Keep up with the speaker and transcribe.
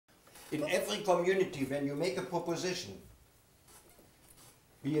In every community, when you make a proposition,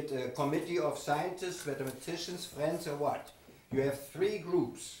 be it a committee of scientists, mathematicians, friends, or what, you have three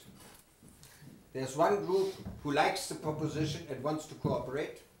groups. There's one group who likes the proposition and wants to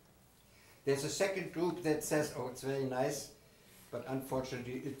cooperate. There's a second group that says, oh, it's very nice, but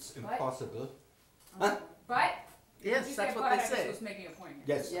unfortunately it's impossible. Huh? But? Yes, that's what they say. I was making a point.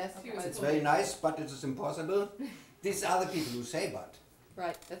 Yes, Yes, it's very nice, but it is impossible. These are the people who say but.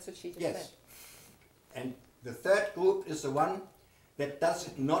 right, that's what she just Yes. said. And the third group is the one that does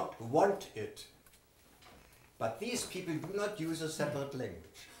not want it. But these people do not use a separate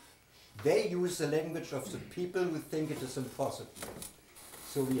language. They use the language of the people who think it is impossible.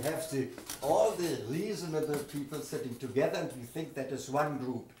 So we have all the reasonable people sitting together and we think that is one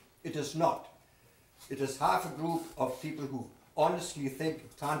group. It is not. It is half a group of people who honestly think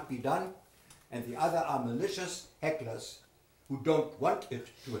it can't be done, and the other are malicious hecklers who don't want it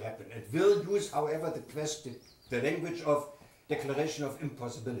to happen and will use, however, the language of declaration of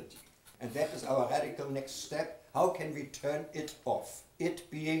impossibility. And that is our radical next step. How can we turn it off? It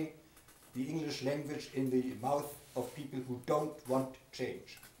being the English language in the mouth of people who don't want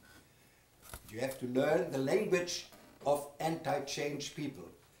change. You have to learn the language of anti-change people.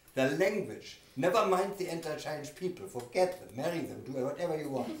 The language. Never mind the anti-change people. Forget them, marry them, do whatever you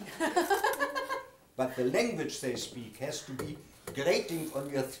want. But the language they speak has to be grating on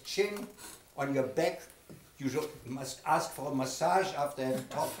your chin, on your back. You must ask for a massage after having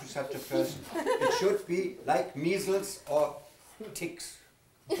talked to such a person. It should be like measles or ticks.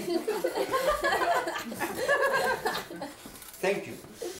 Thank you.